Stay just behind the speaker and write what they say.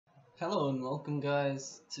Hello and welcome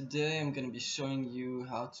guys. Today I'm going to be showing you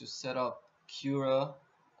how to set up Cura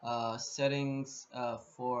settings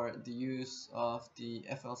for the use of the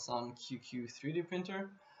FLSUN QQ 3D printer.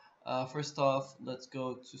 First off, let's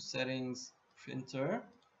go to settings, printer,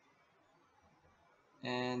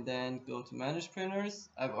 and then go to manage printers.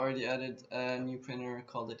 I've already added a new printer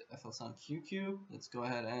called it FLSUN QQ. Let's go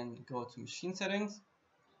ahead and go to machine settings.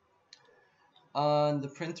 On the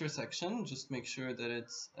printer section, just make sure that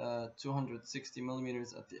it's 260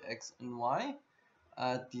 millimeters at the X and Y.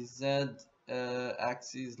 At the Z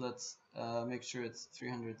axis, let's make sure it's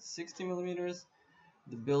 360 millimeters.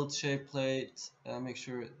 The build shape plate, make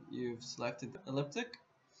sure you've selected elliptic.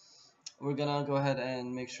 We're gonna go ahead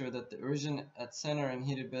and make sure that the origin at center and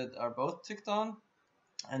heated bed are both ticked on.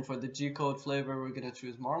 And for the G code flavor, we're gonna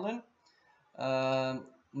choose Marlin.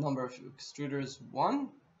 Number of extruders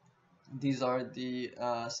 1. These are the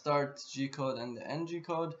start G code and the end G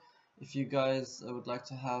code. If you guys would like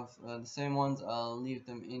to have the same ones, I'll leave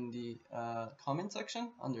them in the comment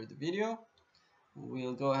section under the video.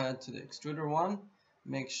 We'll go ahead to the extruder 1.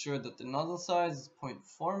 Make sure that the nozzle size is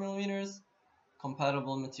 0.4 millimeters.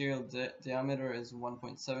 Compatible material diameter is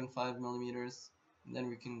 1.75 millimeters. And then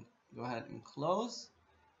we can go ahead and close.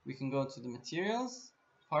 We can go to the materials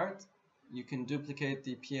part. You can duplicate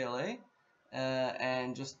the PLA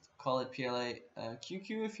and just call it PLA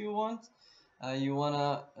QQ if you want. You want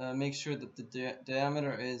to make sure that the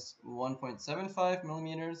diameter is 1.75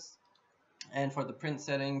 millimeters, and for the print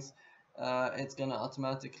settings it's gonna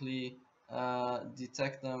automatically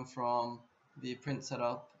detect them from the print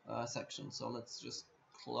setup section. So let's just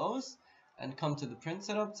close and come to the print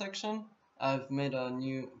setup section. I've made a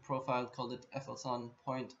new profile called it FLSUN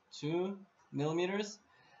 0.2 millimeters.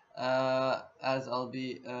 As I'll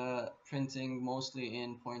be printing mostly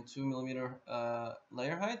in 0.2 millimeter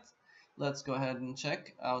layer height. Let's go ahead and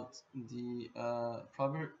check out the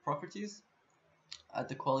properties. At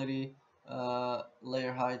the quality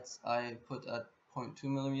layer heights, I put at 0.2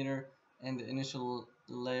 millimeter, and the initial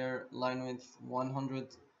layer line width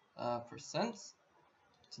 100%.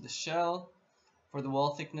 To the shell, for the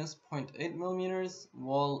wall thickness 0.8 millimeters,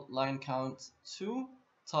 wall line count 2.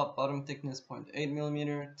 Top bottom thickness 0.8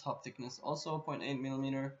 millimeter, top thickness also 0.8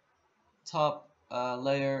 millimeter. Top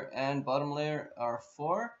layer and bottom layer are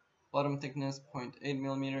 4, bottom thickness 0.8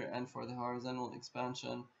 millimeter, and for the horizontal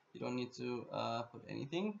expansion you don't need to put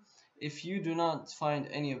anything. If you do not find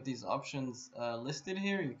any of these options listed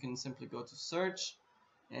here, you can simply go to search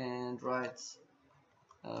and write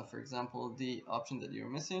for example the option that you're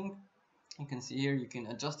missing. You can see here, you can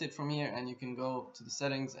adjust it from here, and you can go to the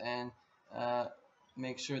settings and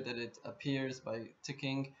make sure that it appears by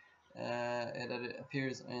ticking that it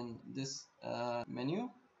appears in this menu.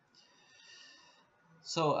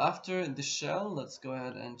 So after the shell, let's go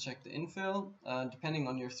ahead and check the infill. Depending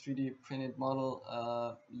on your 3D printed model,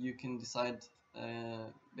 you can decide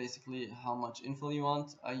basically how much infill you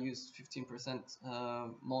want. I use 15%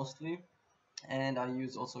 mostly, and I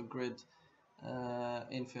use also grid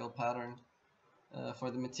infill pattern.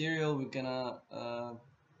 For the material, we're gonna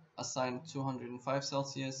assign 205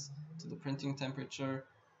 Celsius to the printing temperature,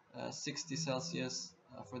 60 Celsius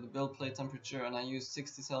for the build plate temperature, and I use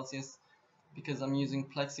 60 Celsius because I'm using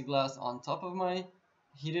plexiglass on top of my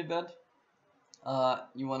heated bed.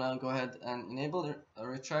 You want to go ahead and enable a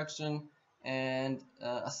retraction and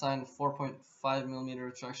assign 4.5 millimeter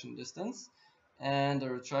retraction distance and a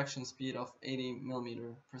retraction speed of 80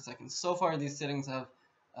 millimeter per second. So far these settings have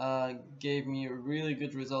gave me really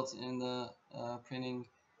good results in the printing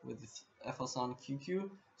with FLSUN QQ.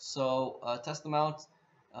 So test them out.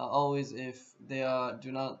 Always, if they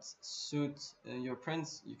do not suit your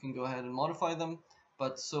prints, you can go ahead and modify them.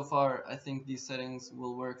 But so far, I think these settings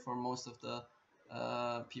will work for most of the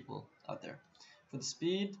people out there. For the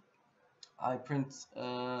speed, I print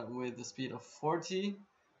with the speed of 40.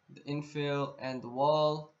 The infill and the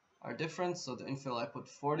wall are different. So the infill I put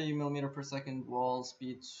 40 millimeter per second, wall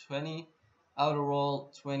speed 20, outer wall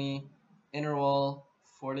 20, inner wall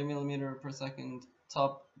 40 millimeter per second,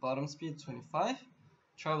 top bottom speed 25,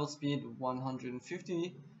 travel speed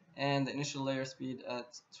 150, and the initial layer speed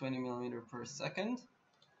at 20 millimeter per second.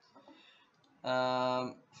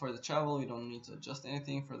 For the travel, you don't need to adjust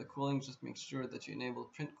anything. For the cooling, just make sure that you enable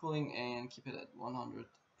print cooling and keep it at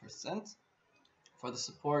 100%. For the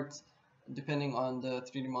support, depending on the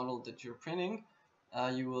 3D model that you're printing,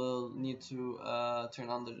 you will need to turn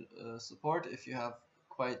on the support if you have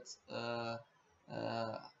quite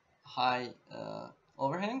high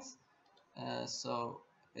overhangs. So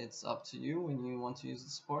it's up to you when you want to use the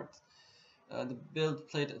support. the build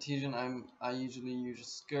plate adhesion, I usually use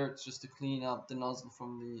skirts just to clean up the nozzle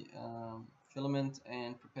from the filament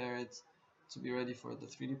and prepare it to be ready for the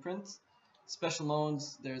 3D print. Special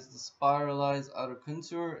modes, there's the spiralized outer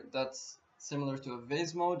contour. That's similar to a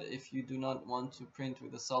vase mode. If you do not want to print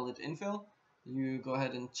with a solid infill, you go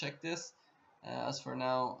ahead and check this. As for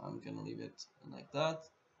now, I'm gonna leave it like that.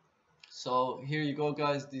 So here you go,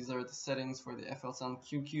 guys. These are the settings for the FLSUN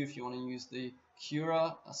QQ if you want to use the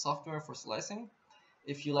Cura software for slicing.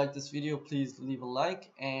 If you like this video, please leave a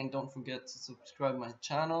like and don't forget to subscribe my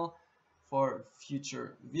channel for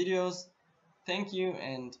future videos. Thank you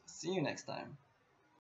and see you next time.